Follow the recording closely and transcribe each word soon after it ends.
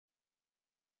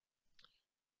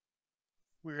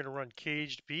We're going to run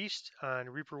Caged Beast on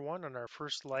Reaper 1 on our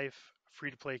first life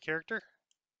free-to-play character.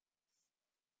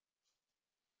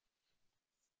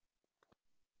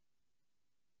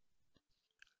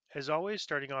 As always,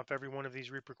 starting off every one of these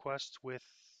Reaper quests with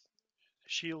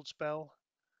Shield spell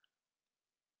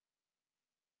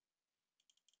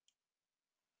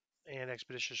and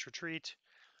Expeditious Retreat.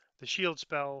 The Shield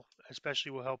spell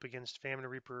especially will help against Famine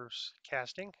Reaper's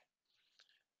casting.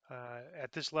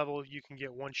 At this level, you can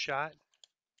get one shot.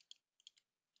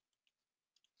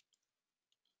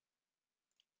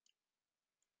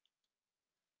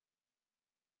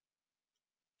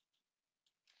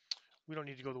 We don't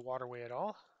need to go the waterway at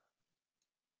all.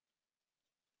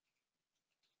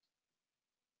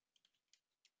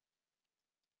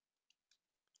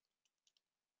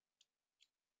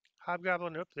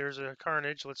 Hobgoblin, nope, there's a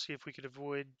Carnage. Let's see if we could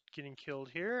avoid getting killed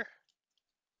here.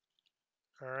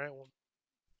 All right, well,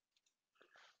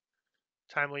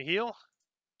 timely heal.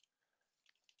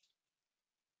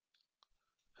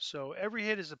 So every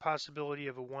hit is a possibility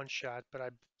of a one shot, but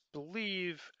I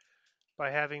believe by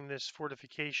having this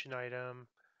fortification item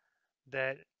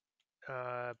that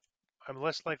uh, I'm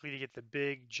less likely to get the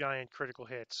big giant critical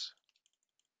hits.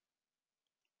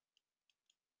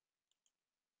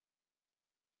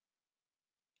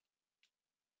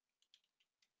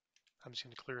 I'm just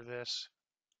going to clear this.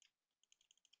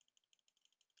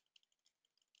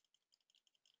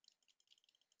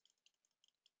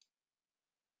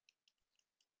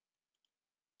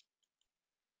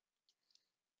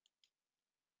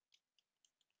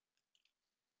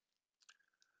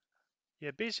 Yeah,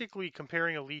 basically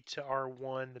comparing Elite to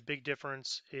R1, the big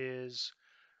difference is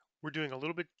we're doing a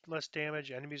little bit less damage,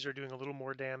 enemies are doing a little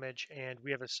more damage, and we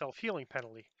have a self-healing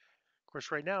penalty. Of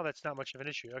course, right now that's not much of an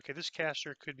issue. Okay, this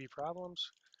caster could be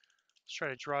problems. Let's try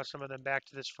to draw some of them back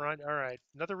to this front. All right,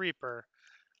 another Reaper.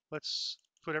 Let's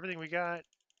put everything we got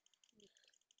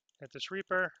at this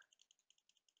Reaper.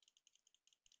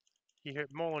 He hit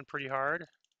Mullen pretty hard.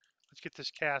 Let's get this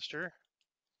caster.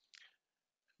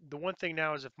 The one thing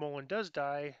now is if Mullen does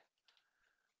die,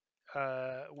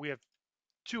 we have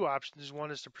two options. One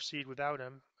is to proceed without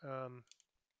him.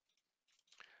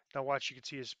 Now watch, you can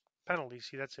see his penalty.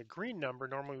 See, that's a green number.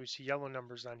 Normally we see yellow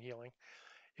numbers on healing.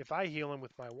 If I heal him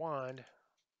with my wand,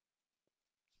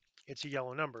 it's a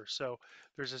yellow number. So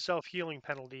there's a self-healing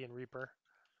penalty in Reaper.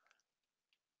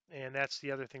 And that's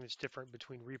the other thing that's different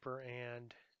between Reaper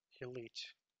and Elite.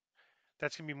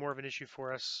 That's going to be more of an issue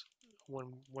for us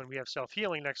when we have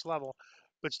self-healing next level.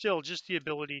 But still, just the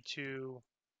ability to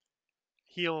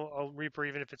heal a Reaper,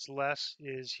 even if it's less,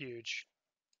 is huge.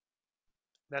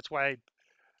 That's why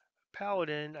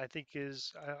Paladin, I think,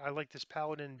 I like this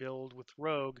Paladin build with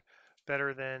Rogue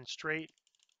better than straight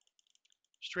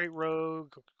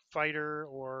Rogue, Fighter,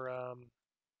 or a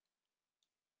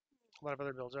lot of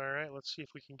other builds. All right, let's see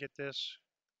if we can get this.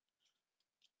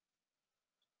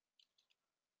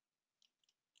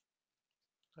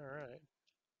 All right,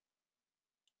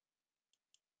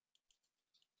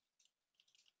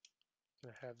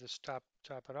 gonna have this top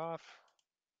it off.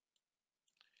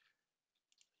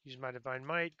 Use my Divine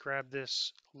Might, grab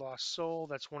this Lost Soul.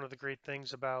 That's one of the great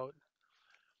things about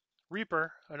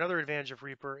Reaper. Another advantage of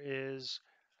Reaper is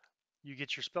you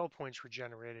get your spell points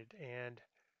regenerated, and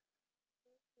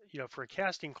for a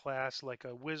casting class like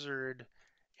a wizard,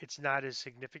 it's not as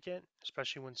significant,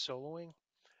 especially when soloing.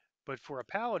 But for a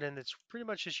paladin that's pretty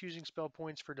much just using spell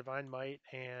points for divine might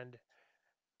and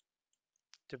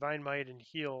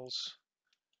heals,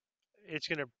 it's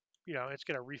gonna it's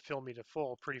gonna refill me to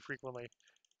full pretty frequently.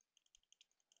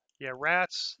 Yeah,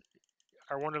 rats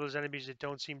are one of those enemies that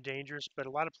don't seem dangerous, but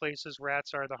a lot of places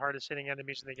rats are the hardest hitting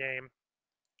enemies in the game,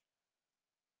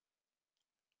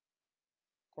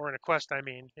 or in a quest. I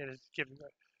mean, and it's given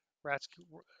rats.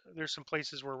 There's some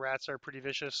places where rats are pretty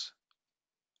vicious.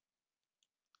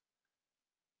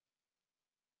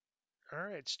 All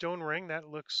right, stone ring. That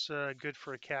looks good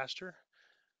for a caster,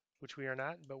 which we are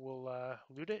not, but we'll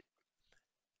loot it.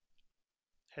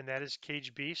 And that is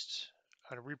Cage Beasts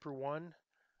on a Reaper 1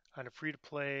 on a free to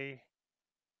play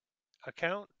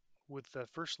account with the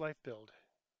First Life build.